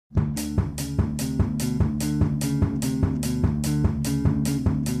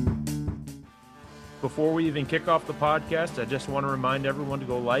before we even kick off the podcast, I just want to remind everyone to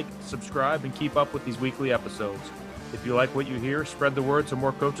go like, subscribe, and keep up with these weekly episodes. If you like what you hear, spread the word so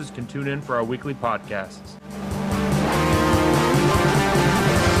more coaches can tune in for our weekly podcasts.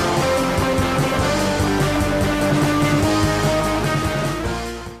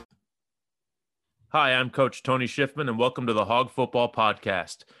 Hi, I'm Coach Tony Schiffman, and welcome to the Hog Football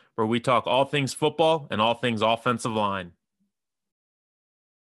Podcast, where we talk all things football and all things offensive line.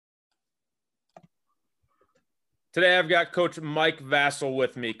 Today, I've got Coach Mike Vassil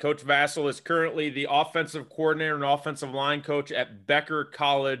with me. Coach Vassil is currently the offensive coordinator and offensive line coach at Becker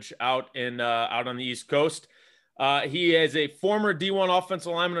College out on the East Coast. He is a former D1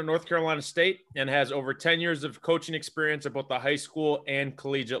 offensive lineman at North Carolina State and has over 10 years of coaching experience at both the high school and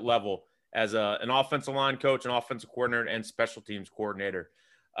collegiate level as an offensive line coach, an offensive coordinator, and special teams coordinator.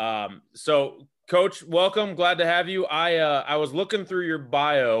 So, Coach, welcome. Glad to have you. I was looking through your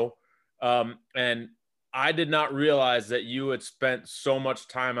bio, and I did not realize that you had spent so much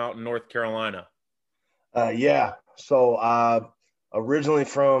time out in North Carolina. Yeah. So originally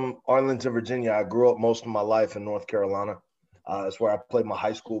from Arlington, Virginia, I grew up most of my life in North Carolina. It's where I played my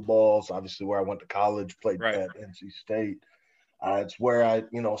high school balls, obviously where I went to college, played at NC State. It's where I,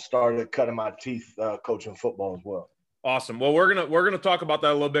 started cutting my teeth coaching football as well. Awesome. Well, we're gonna talk about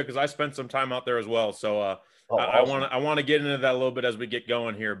that a little bit because I spent some time out there as well. So awesome. I want to get into that a little bit as we get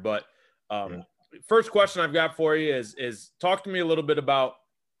going here. But first question I've got for you is talk to me a little bit about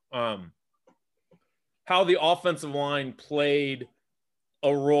how the offensive line played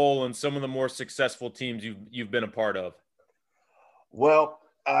a role in some of the more successful teams you've been a part of. Well,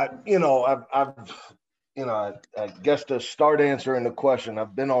 I guess to start answering the question,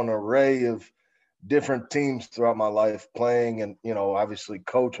 I've been on an array of different teams throughout my life playing and, obviously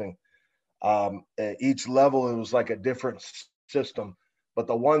coaching. At each level, it was like a different system. But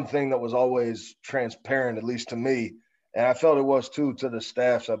the one thing that was always transparent, at least to me, and I felt it was too to the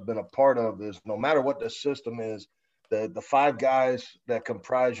staffs I've been a part of, is no matter what the system is, the five guys that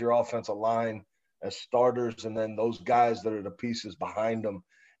comprise your offensive line as starters, and then those guys that are the pieces behind them,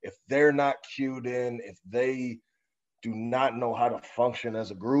 if they're not cued in, if they do not know how to function as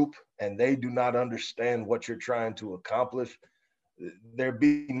a group and they do not understand what you're trying to accomplish, there'd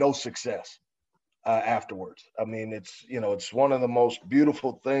be no success afterwards. I mean, it's one of the most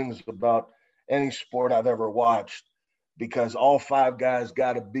beautiful things about any sport I've ever watched, because all five guys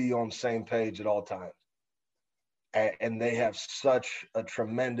got to be on the same page at all times. And they have such a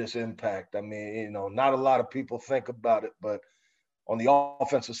tremendous impact. I mean, not a lot of people think about it, but on the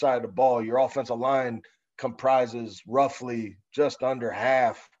offensive side of the ball, your offensive line comprises roughly just under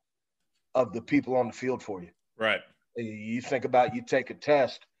half of the people on the field for you. Right. You think about, you take a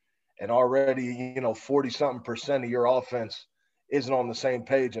test and already, 40-something% of your offense isn't on the same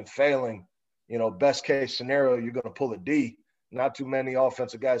page and failing. Best case scenario, you're going to pull a D. Not too many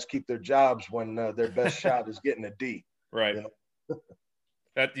offensive guys keep their jobs when their best shot is getting a D. Right.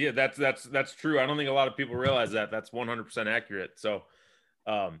 That's true. I don't think a lot of people realize that. That's 100% accurate. So,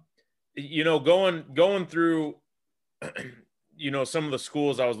 going through, some of the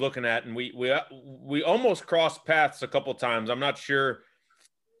schools I was looking at, and we almost crossed paths a couple times. I'm not sure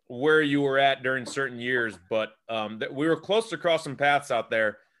where you were at during certain years, but we were close to crossing paths out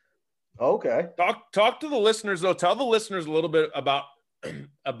there. Okay. Talk to the listeners though. Tell the listeners a little bit about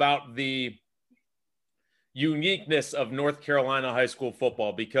the uniqueness of North Carolina high school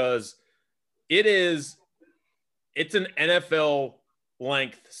football, because it's an NFL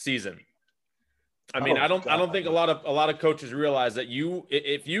length season. I mean, I don't think a lot of coaches realize that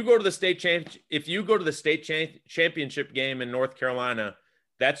if you go to the state championship game in North Carolina,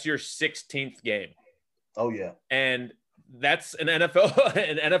 that's your 16th game. Oh yeah. And that's an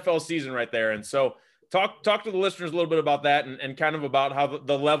NFL season right there. And so talk to the listeners a little bit about that and kind of about how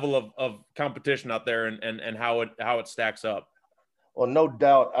the level of competition out there and how it stacks up. Well, no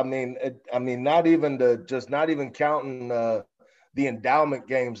doubt. I mean, not even counting the endowment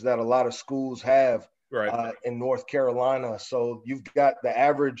games that a lot of schools have in North Carolina. So you've got the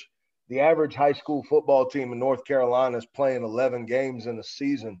average high school football team in North Carolina is playing 11 games in a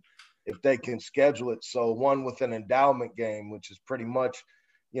season if they can schedule it. So one with an endowment game, which is pretty much,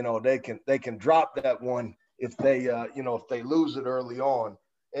 they can drop that one if they lose it early on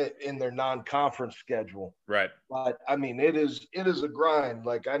in their non-conference schedule. Right. But I mean, it is a grind.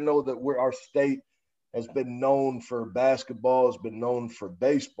 Like, I know that our state has been known for basketball, has been known for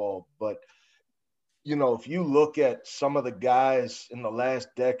baseball, but if you look at some of the guys in the last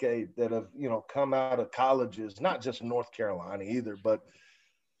decade that have, come out of colleges, not just North Carolina either, but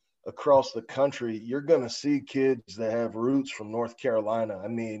across the country, you're going to see kids that have roots from North Carolina. I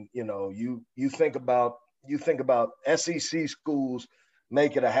mean, you think about SEC schools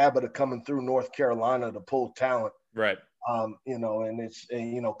make it a habit of coming through North Carolina to pull talent. Right. And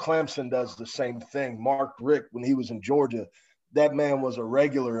Clemson does the same thing. Mark Richt, when he was in Georgia, that man was a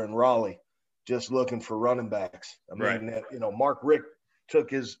regular in Raleigh, just looking for running backs. I mean, Mark Richt took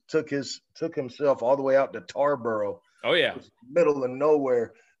himself all the way out to Tarboro. Oh yeah, middle of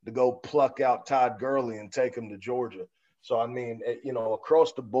nowhere to go pluck out Todd Gurley and take him to Georgia. So I mean,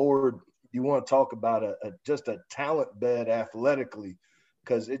 across the board, you want to talk about just a talent bed athletically,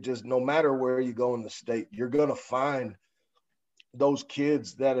 because it just, no matter where you go in the state, you're going to find those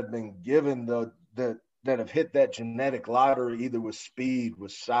kids that have been given that have hit that genetic lottery, either with speed,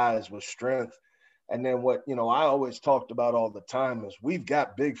 with size, with strength. And then what, I always talked about all the time is we've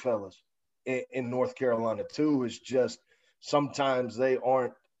got big fellas in North Carolina too. Is just sometimes they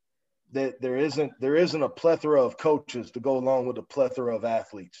aren't, that there isn't a plethora of coaches to go along with a plethora of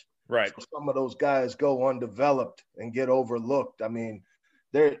athletes. Right. So some of those guys go undeveloped and get overlooked. I mean,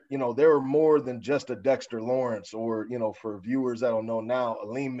 there are more than just a Dexter Lawrence, or, for viewers that don't know now,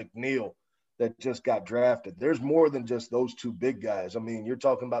 Aleem McNeil that just got drafted. There's more than just those two big guys. I mean, you're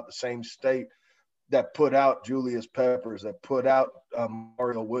talking about the same state that put out Julius Peppers, that put out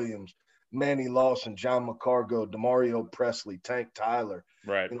Mario Williams, Manny Lawson, John McCargo, DeMario Presley, Tank Tyler.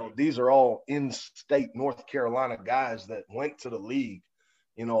 Right. These are all in-state North Carolina guys that went to the league.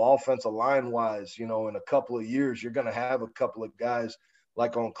 Offensive line-wise, in a couple of years, you're going to have a couple of guys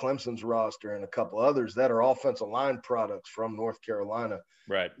like on Clemson's roster and a couple others that are offensive line products from North Carolina.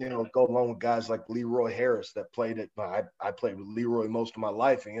 Right. Go along with guys like Leroy Harris that played it. I played with Leroy most of my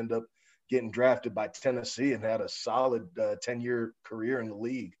life and ended up getting drafted by Tennessee and had a solid 10-year career in the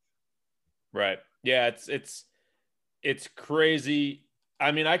league. Right. Yeah. It's crazy.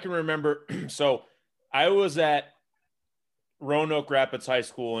 I mean, I can remember, so I was at Roanoke Rapids High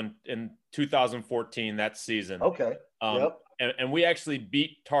School in 2014, that season. Okay. Yep. And we actually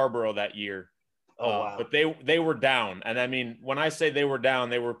beat Tarboro that year. Oh, wow. But they were down. And I mean, when I say they were down,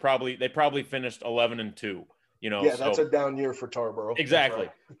 they probably finished 11-2, Yeah, that's a down year for Tarboro. Exactly.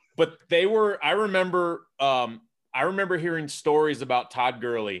 Right. But I remember hearing stories about Todd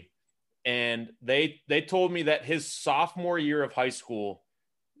Gurley, and they told me that his sophomore year of high school,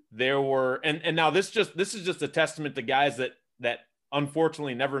 there were, and now this is just a testament to guys that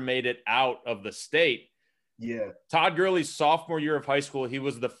unfortunately never made it out of the state. Yeah. Todd Gurley's sophomore year of high school, he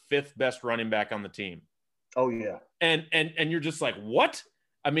was the 5th best running back on the team. Oh yeah. And you're just like, what?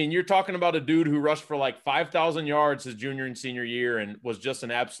 I mean, you're talking about a dude who rushed for like 5,000 yards his junior and senior year and was just an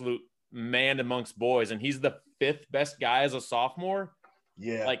absolute man amongst boys. And he's the 5th best guy as a sophomore.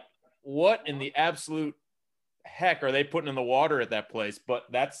 Yeah. Like, what in the absolute heck are they putting in the water at that place? But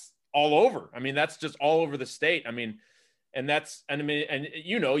that's all over. I mean, that's just all over the state. I mean, you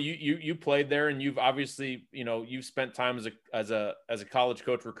played there, and you've obviously, you've spent time as a college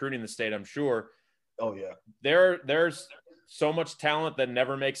coach recruiting the state, I'm sure. Oh yeah. There's so much talent that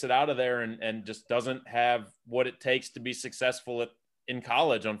never makes it out of there and just doesn't have what it takes to be successful in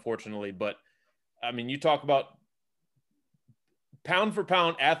college, unfortunately. But I mean, you talk about pound for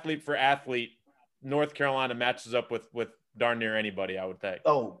pound, athlete for athlete, North Carolina matches up with darn near anybody, I would think.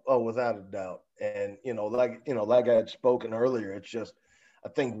 Oh, without a doubt. And, like I had spoken earlier, it's just, I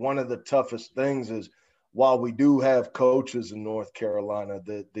think one of the toughest things is, while we do have coaches in North Carolina,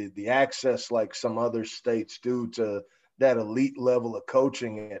 the access, like some other states do, to that elite level of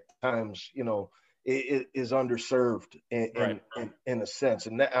coaching at times, it is underserved in a sense.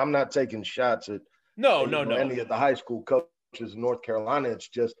 And I'm not taking shots at any of the high school coaches in North Carolina. It's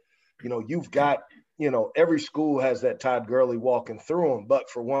just, you've got, every school has that Todd Gurley walking through them, but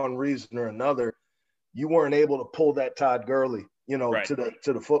for one reason or another, you weren't able to pull that Todd Gurley, right, to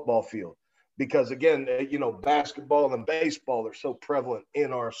the football field, because again, basketball and baseball are so prevalent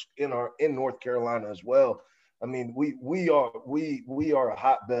in North Carolina as well. I mean, we are a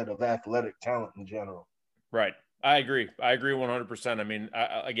hotbed of athletic talent in general. Right. I agree 100%. I mean,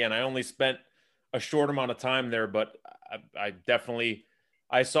 I only spent a short amount of time there, but I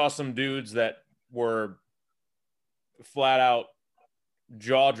saw some dudes that were flat out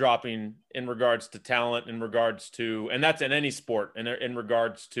jaw-dropping in regards to talent, in regards to, and that's in any sport, and in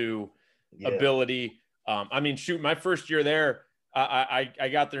regards to ability. I mean, shoot, my first year there, I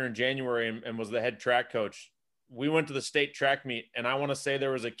got there in January and was the head track coach. We went to the state track meet, and I want to say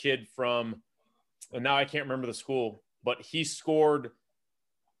there was a kid from, and now I can't remember the school, but he scored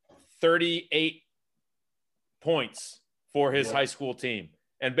 38 points for his high school team.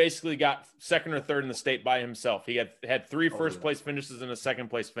 and basically got second or third in the state by himself. He had three Oh, first yeah. place finishes and a second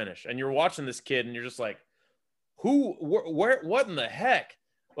place finish. And you're watching this kid and you're just like, where, what in the heck?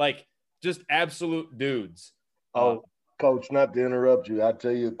 Like, just absolute dudes. Oh, Coach, not to interrupt you, I'll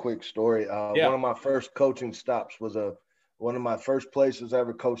tell you a quick story. Yeah. One of my first coaching stops was one of my first places I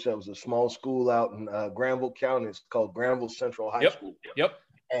ever coached at was a small school out in Granville County. It's called Granville Central High School. Yep.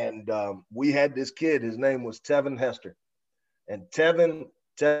 And we had this kid. His name was Tevin Hester. And Tevin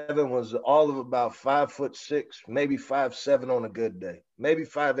was all of about 5'6", maybe 5'7" on a good day. Maybe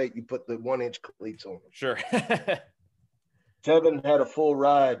 5'8", you put the 1-inch cleats on him. Sure. Tevin had a full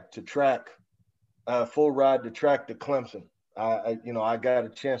ride to track to Clemson. I got a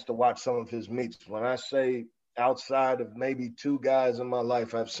chance to watch some of his meets. When I say outside of maybe two guys in my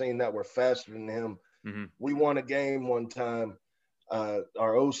life I've seen that were faster than him, we won a game one time.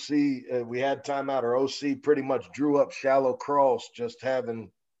 Our OC, we had timeout. Our OC pretty much drew up shallow cross, just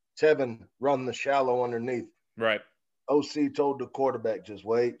having Tevin run the shallow underneath. Right. OC told the quarterback, just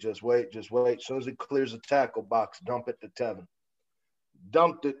wait. As soon as he clears the tackle box, dump it to Tevin.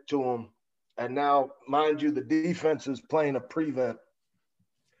 Dumped it to him. And now, mind you, the defense is playing a prevent.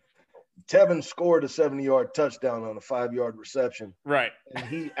 Tevin scored a 70-yard touchdown on a 5-yard reception. Right. And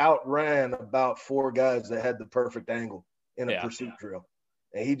he outran about 4 guys that had the perfect angle in a pursuit drill.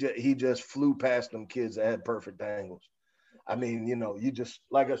 And he just flew past them kids that had perfect angles. I mean, you just,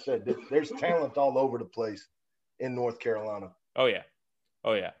 like I said, there's talent all over the place in North Carolina. Oh yeah.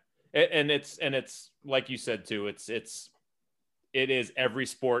 And it's like you said too, it is every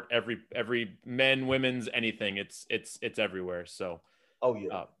sport, every men, women's, anything. It's everywhere. So, oh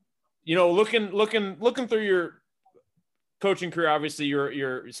yeah. Looking through your coaching career, obviously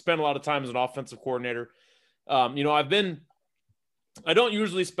you're spent a lot of time as an offensive coordinator. I don't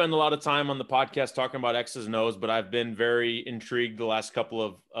usually spend a lot of time on the podcast talking about X's and O's, but I've been very intrigued the last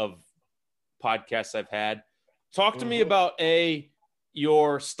couple of podcasts I've had. Talk to me about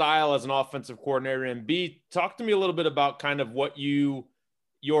your style as an offensive coordinator, and B, talk to me a little bit about kind of what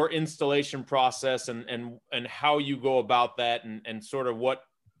your installation process and how you go about that, and sort of what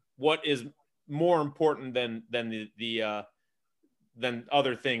is more important than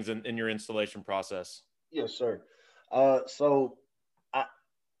other things in your installation process. Yes, sir. So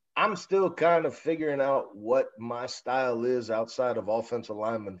I'm still kind of figuring out what my style is outside of offensive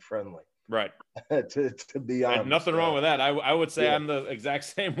lineman friendly. Right. to be honest. Nothing wrong with that. I would say I'm the exact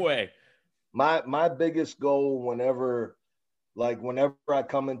same way. My biggest goal whenever I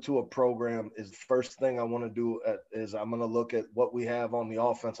come into a program is the first thing I want to do is I'm going to look at what we have on the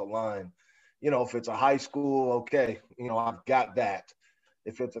offensive line. If it's a high school, okay, I've got that.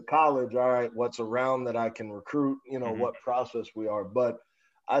 If it's a college, all right, what's around that I can recruit, what process we are. But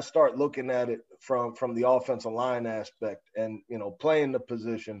I start looking at it from the offensive line aspect and, playing the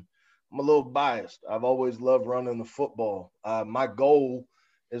position. I'm a little biased. I've always loved running the football. My goal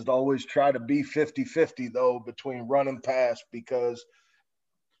is to always try to be 50-50, though, between run and pass, because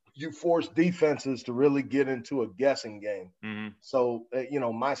you force defenses to really get into a guessing game. So,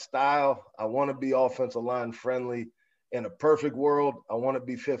 my style, I want to be offensive line friendly. In a perfect world, I want to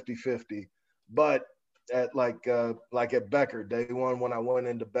be 50-50. But at at Becker, day one when I went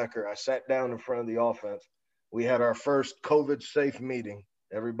into Becker, I sat down in front of the offense. We had our first COVID-safe meeting.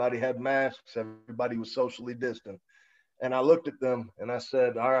 Everybody had masks. Everybody was socially distant. And I looked at them and I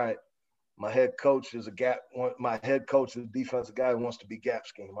said, all right, my head coach is a defensive guy who wants to be gap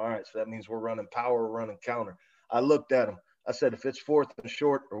scheme. All right, so that means we're running power, we're running counter. I looked at him. I said, if it's 4th and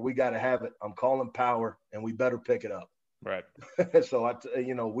short or we got to have it, I'm calling power and we better pick it up. Right. So, I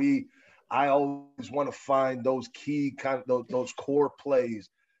always want to find those key those core plays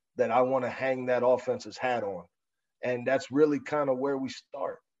that I want to hang that offense's hat on. And that's really kind of where we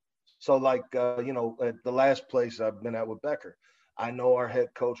start. So at the last place I've been at with Becker, I know our head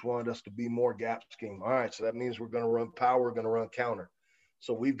coach wanted us to be more gap scheme. All right, so that means we're going to run power, we're going to run counter.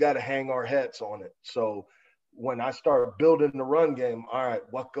 So we've got to hang our hats on it. So when I start building the run game, all right,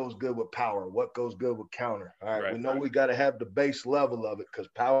 what goes good with power? What goes good with counter? All right, we know we got to have the base level of it because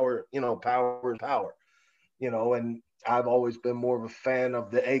power is power. And I've always been more of a fan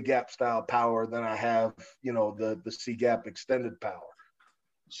of the A-gap style power than I have, the C-gap extended power.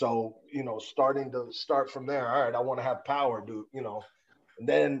 So, start from there. All right, I want to have power, and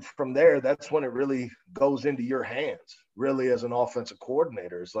then from there, that's when it really goes into your hands, really, as an offensive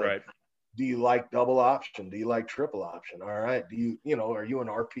coordinator. It's like, do you like double option? Do you like triple option? All right. Do you, are you an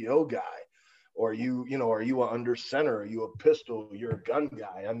RPO guy? Or are you an under center? Are you a pistol? You're a gun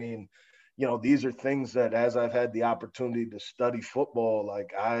guy. I mean, these are things that as I've had the opportunity to study football,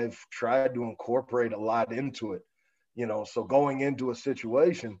 like I've tried to incorporate a lot into it. So going into a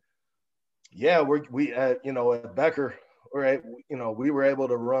situation, yeah, we at Becker, we were able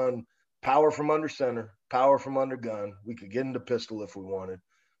to run power from under center, power from under gun. We could get into pistol if we wanted.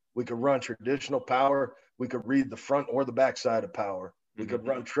 We could run traditional power. We could read the front or the back side of power. We could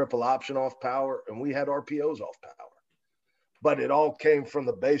run triple option off power, and we had RPOs off power. But it all came from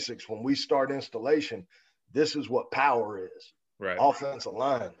the basics. When we start installation, this is what power is. Right. Offensive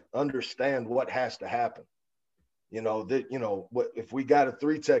line, understand what has to happen. If we got a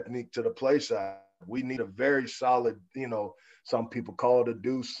 3 technique to the play side, we need a very solid, some people call it a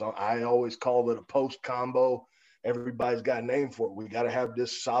deuce. I always call it a post combo. Everybody's got a name for it. We got to have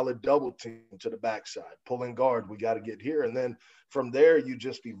this solid double team to the backside, pulling guard. We got to get here. And then from there, you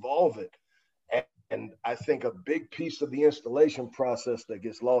just evolve it. And I think a big piece of the installation process that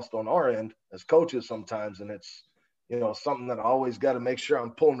gets lost on our end as coaches sometimes, and it's, something that I always got to make sure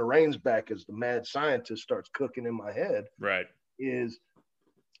I'm pulling the reins back as the mad scientist starts cooking in my head, right, is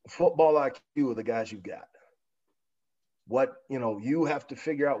football IQ of the guys you've got. What, you have to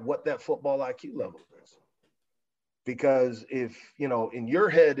figure out what that football IQ level is. Because if, in your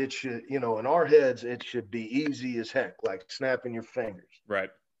head, it should, in our heads, it should be easy as heck, like snapping your fingers. Right.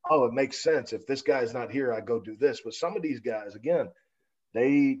 Oh, it makes sense. If this guy's not here, I go do this. But some of these guys, again,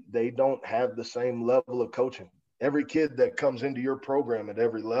 they don't have the same level of coaching. Every kid that comes into your program at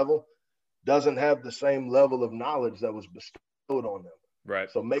every level doesn't have the same level of knowledge that was bestowed on them.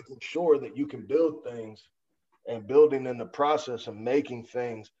 Right. So making sure that you can build things and building in the process of making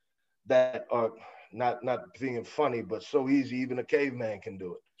things that are not being funny, but so easy, even a caveman can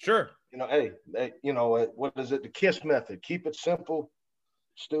do it. Sure. What is it? The KISS method. Keep it simple,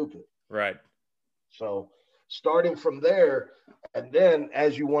 stupid. Right. So starting from there, and then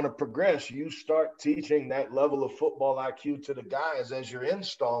as you want to progress, you start teaching that level of football IQ to the guys as you're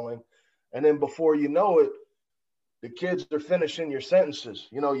installing. And then before you know it, the kids are finishing your sentences.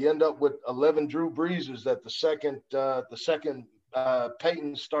 You end up with 11 Drew Breeses that the second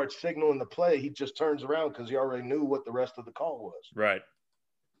Peyton starts signaling the play, he just turns around because he already knew what the rest of the call was. Right.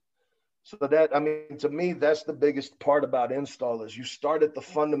 So to me, that's the biggest part about install is you start at the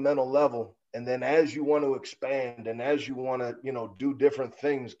fundamental level. And then as you want to expand and as you want to, do different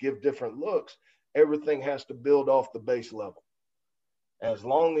things, give different looks, everything has to build off the base level. As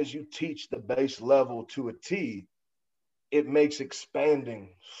long as you teach the base level to a T, it makes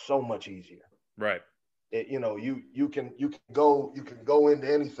expanding so much easier. Right. You can go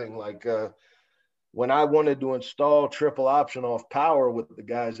into anything. Like when I wanted to install triple option off power with the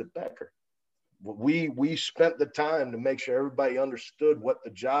guys at Becker, we spent the time to make sure everybody understood what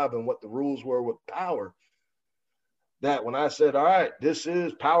the job and what the rules were with power. That when I said, all right, this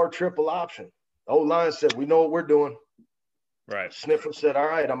is power triple option, the O-line said, we know what we're doing. Right. Sniffer said, all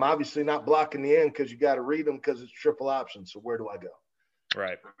right, I'm obviously not blocking the end because you got to read them because it's triple option. So where do I go?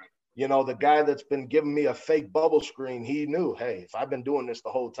 Right. The guy that's been giving me a fake bubble screen, he knew, hey, if I've been doing this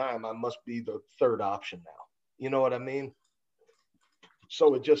the whole time, I must be the third option now. You know what I mean?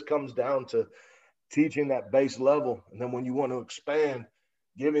 So it just comes down to teaching that base level. And then when you want to expand,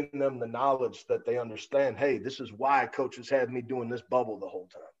 giving them the knowledge that they understand, hey, this is why coaches had me doing this bubble the whole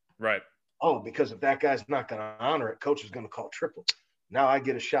time. Right. Oh, because if that guy's not going to honor it, coach is going to call triple. Now I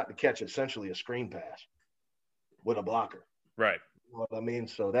get a shot to catch essentially a screen pass with a blocker. Right. You know what I mean?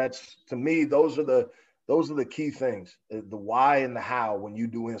 So that's, to me, those are the key things, the why and the how when you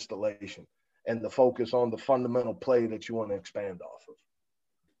do installation, and the focus on the fundamental play that you want to expand off of.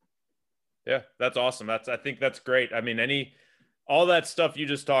 Yeah, that's awesome. I think that's great. I mean, all that stuff you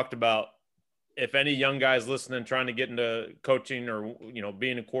just talked about, if any young guys listening, trying to get into coaching or,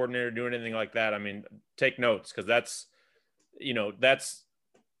 being a coordinator, doing anything like that, I mean, take notes, because that's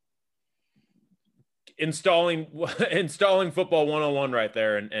installing football 101 right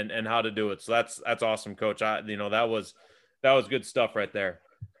there, and how to do it. So that's awesome, Coach. That was good stuff right there.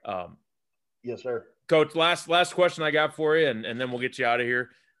 Yes, sir. Coach, last question I got for you, and then we'll get you out of here.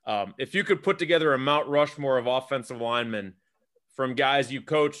 If you could put together a Mount Rushmore of offensive linemen from guys you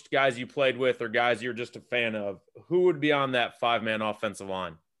coached, guys you played with, or guys you're just a fan of, who would be on that 5-man offensive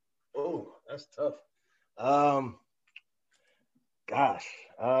line? Oh, that's tough.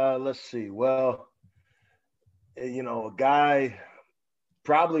 Let's see. Well, a guy,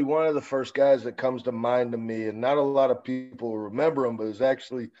 probably one of the first guys that comes to mind to me, and not a lot of people remember him, but it's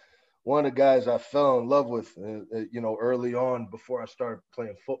actually one of the guys I fell in love with, early on before I started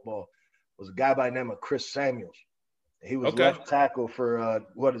playing football, was a guy by the name of Chris Samuels. He was left tackle for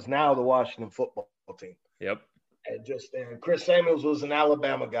what is now the Washington football team. Yep. And Chris Samuels was an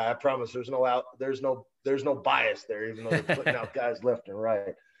Alabama guy. I promise there's no bias there, even though they're putting out guys left and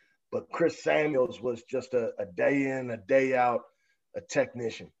right. But Chris Samuels was just a day in, a day out, a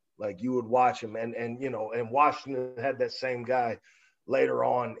technician. Like you would watch him, and and Washington had that same guy later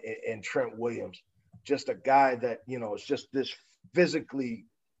on in Trent Williams, just a guy that is just this physically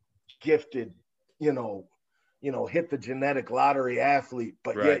gifted, hit the genetic lottery athlete,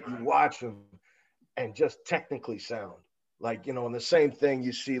 but Right. yet you watch him and just technically sound. Like, and the same thing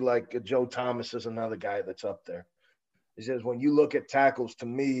you see, like Joe Thomas is another guy that's up there. He says, when you look at tackles, to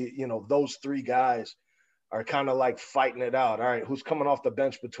me, those three guys are kind of like fighting it out. All right, who's coming off the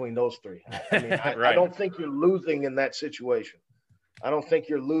bench between those three? I mean, Right. I don't think you're losing in that situation. I don't think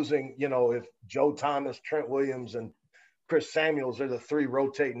you're losing, if Joe Thomas, Trent Williams, and Chris Samuels are the three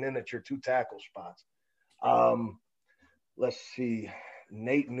rotating in at your two tackle spots. Let's see,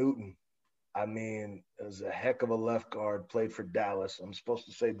 Nate Newton. I mean, is a heck of a left guard, played for Dallas. I'm supposed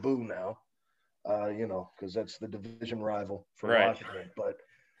to say boo now, because that's the division rival for Right. Washington. But,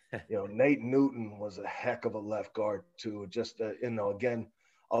 Nate Newton was a heck of a left guard too. Just, again,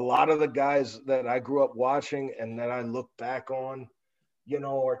 a lot of the guys that I grew up watching and that I look back on,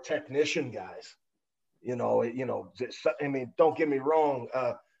 are technician guys. I mean, don't get me wrong.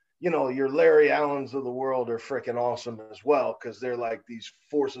 Your Larry Allens of the world are freaking awesome as well, because they're like these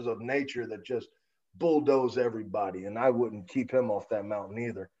forces of nature that just bulldoze everybody. And I wouldn't keep him off that mountain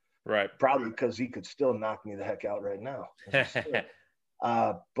either. Right. Probably because he could still knock me the heck out right now.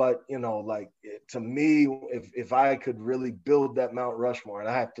 But to me, if I could really build that Mount Rushmore, and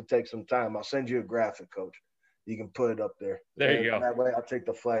I have to take some time, I'll send you a graphic, Coach. You can put it up there. There you go. That way I'll take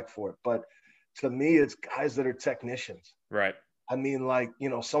the flag for it. But to me, it's guys that are technicians. Right. I mean,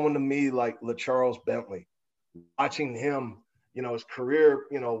 someone to me like LaCharles Bentley, watching him, his career,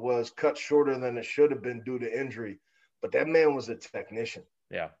 was cut shorter than it should have been due to injury. But that man was a technician.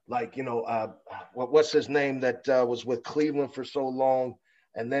 Yeah. What's his name that was with Cleveland for so long,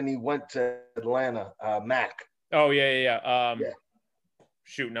 and then he went to Atlanta, Mack. Oh, yeah.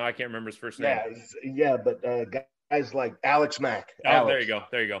 Shoot, now I can't remember his first name. Yeah, but guys like Alex Mack. Oh, there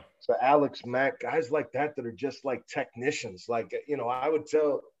you go. So Alex Mack, guys like that are just like technicians. Like, I would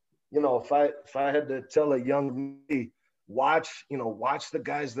tell, if I had to tell a young me, watch the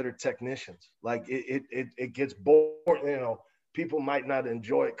guys that are technicians. Like it gets boring, people might not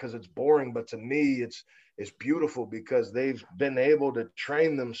enjoy it because it's boring, but to me, it's beautiful because they've been able to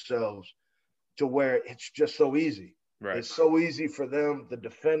train themselves to where it's just so easy. Right. It's so easy for them. The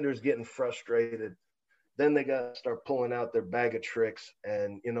defender's getting frustrated. Then they got to start pulling out their bag of tricks.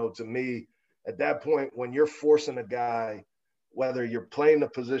 And, to me, at that point, when you're forcing a guy, whether you're playing the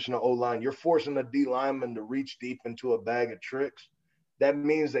position of O-line, you're forcing a D lineman to reach deep into a bag of tricks, that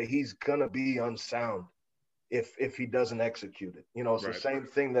means that he's going to be unsound if he doesn't execute it. It's right. The same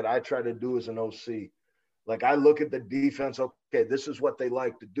thing that I try to do as an OC. Like, I look at the defense, okay, this is what they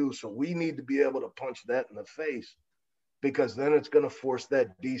like to do. So we need to be able to punch that in the face, because then it's going to force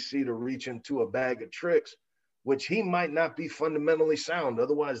that DC to reach into a bag of tricks, which he might not be fundamentally sound.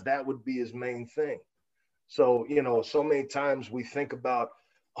 Otherwise, that would be his main thing. So, so many times we think about,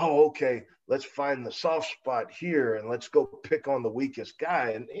 oh, okay, let's find the soft spot here and let's go pick on the weakest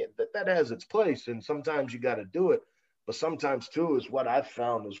guy. And that has its place. And sometimes you got to do it. But sometimes, too, is what I've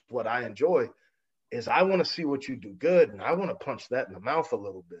found is what I enjoy is I want to see what you do good. And I want to punch that in the mouth a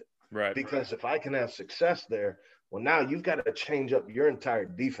little bit. Right. Because if I can have success there, well, now you've got to change up your entire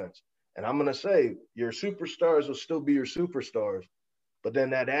defense. And I'm going to say your superstars will still be your superstars. But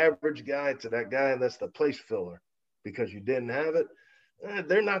then that average guy to that guy that's the place filler because you didn't have it,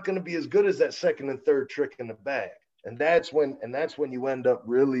 they're not going to be as good as that second and third trick in the bag. And that's when you end up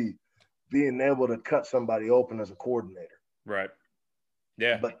really being able to cut somebody open as a coordinator. Right.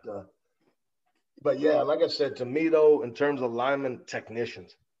 Yeah. But yeah, like I said, to me, though, in terms of lineman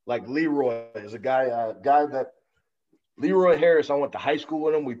technicians, like Leroy is a guy that Leroy Harris, I went to high school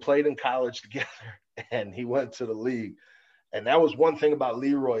with him. We played in college together, and he went to the league. And that was one thing about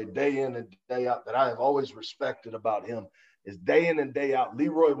Leroy, day in and day out, that I have always respected about him, is day in and day out,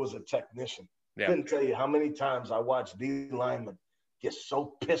 Leroy was a technician. Yeah. Couldn't tell you how many times I watched D linemen get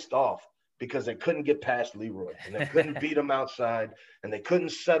so pissed off because they couldn't get past Leroy, and they couldn't beat him outside, and they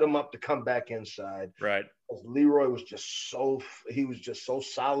couldn't set him up to come back inside. Right. Leroy was just so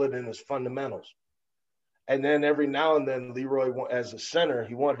solid in his fundamentals. And then every now and then, Leroy, as a center,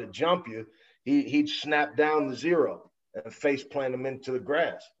 he wanted to jump you. He'd snap down the zero and face plant him into the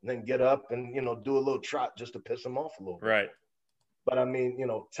grass, and then get up and, do a little trot just to piss him off a little bit. Right. But I mean,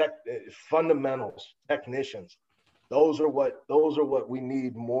 fundamentals, technicians, those are what we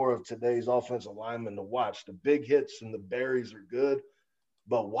need more of today's offensive linemen to watch. The big hits and the berries are good,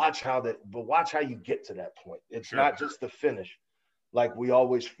 but watch how you get to that point. It's Sure. not just the finish. like we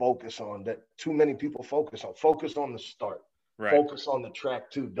always focus on, that too many people focus on. Focus on the start. Right. Focus on the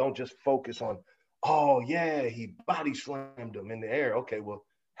track too. Don't just focus on, oh yeah, he body slammed him in the air. Okay, well,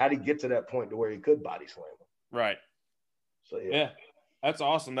 how did he get to that point to where he could body slam him? Right. So yeah. That's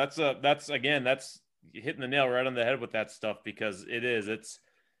awesome. That's hitting the nail right on the head with that stuff, because it's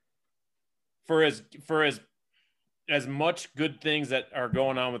for as much good things that are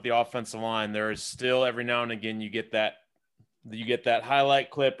going on with the offensive line, there is still every now and again you get that highlight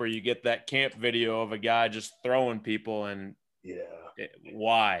clip, or you get that camp video of a guy just throwing people, and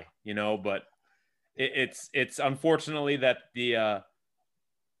why, but it's unfortunately that the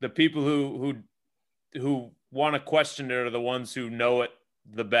people who want to question it are the ones who know it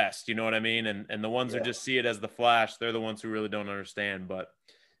the best, you know what I mean? And the ones who just see it as the flash, they're the ones who really don't understand. But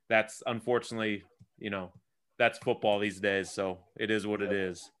that's unfortunately, that's football these days. So it is what it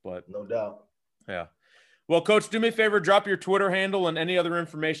is. But no doubt. Yeah. Well, Coach, do me a favor, drop your Twitter handle and any other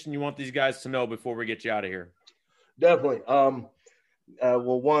information you want these guys to know before we get you out of here. Definitely.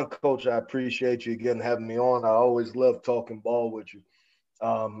 Well, one, Coach, I appreciate you again having me on. I always love talking ball with you.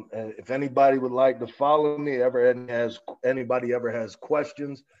 And if anybody would like to follow me, anybody ever has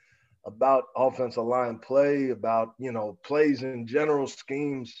questions about offensive line play, about plays in general,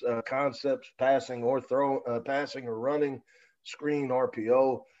 schemes, concepts, passing or running, screen,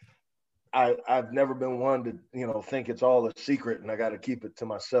 RPO, I've never been one to think it's all a secret and I got to keep it to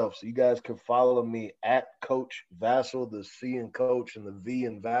myself. So you guys can follow me at Coach Vassil. The C in Coach and the V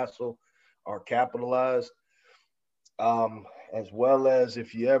in Vassil are capitalized. As well as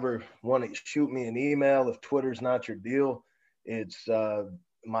if you ever want to shoot me an email, if Twitter's not your deal, it's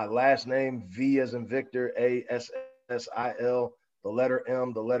my last name, V as in Victor, ASSIL, the letter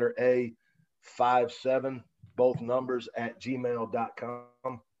M, the letter A, 57, both numbers at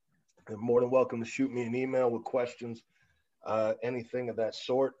gmail.com. You're more than welcome to shoot me an email with questions, anything of that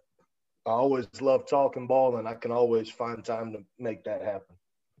sort. I always love talking ball, and I can always find time to make that happen.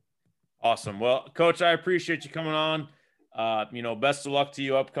 Awesome. Well, Coach, I appreciate you coming on. Best of luck to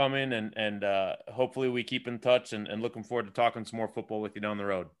you upcoming, and hopefully we keep in touch, and looking forward to talking some more football with you down the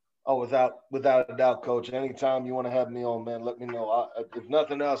road. Oh, without a doubt, Coach. Anytime you want to have me on, man, let me know. If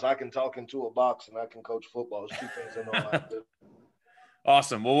nothing else, I can talk into a box and I can coach football. There's two things I know how to do.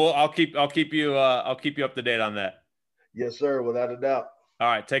 Awesome. Well, I'll keep you up to date on that. Yes, sir. Without a doubt. All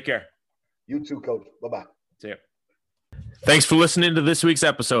right. Take care. You too, Coach. Bye-bye. See ya. Thanks for listening to this week's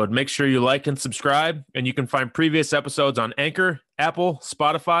episode. Make sure you like and subscribe, and you can find previous episodes on Anchor, Apple,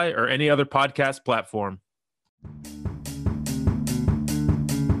 Spotify, or any other podcast platform.